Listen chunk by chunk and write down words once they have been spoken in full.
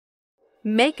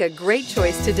Make a great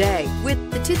choice today with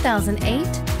the 2008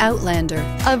 Outlander.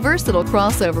 A versatile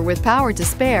crossover with power to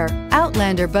spare,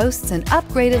 Outlander boasts an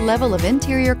upgraded level of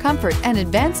interior comfort and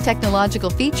advanced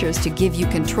technological features to give you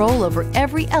control over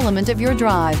every element of your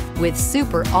drive. With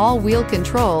super all-wheel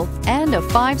control and a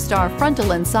 5-star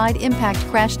frontal and side impact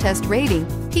crash test rating,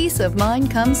 peace of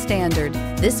mind comes standard.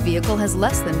 This vehicle has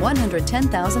less than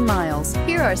 110,000 miles.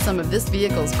 Here are some of this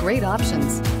vehicle's great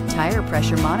options: tire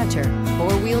pressure monitor,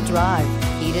 4-wheel drive,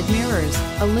 heated mirrors,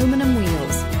 aluminum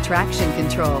wheels, traction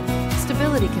control,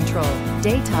 stability control,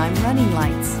 daytime running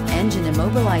lights, engine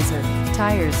immobilizer,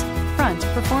 tires, front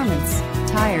performance,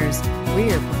 tires,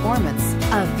 rear performance.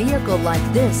 A vehicle like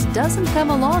this doesn't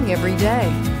come along every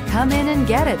day. Come in and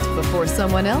get it before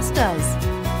someone else does.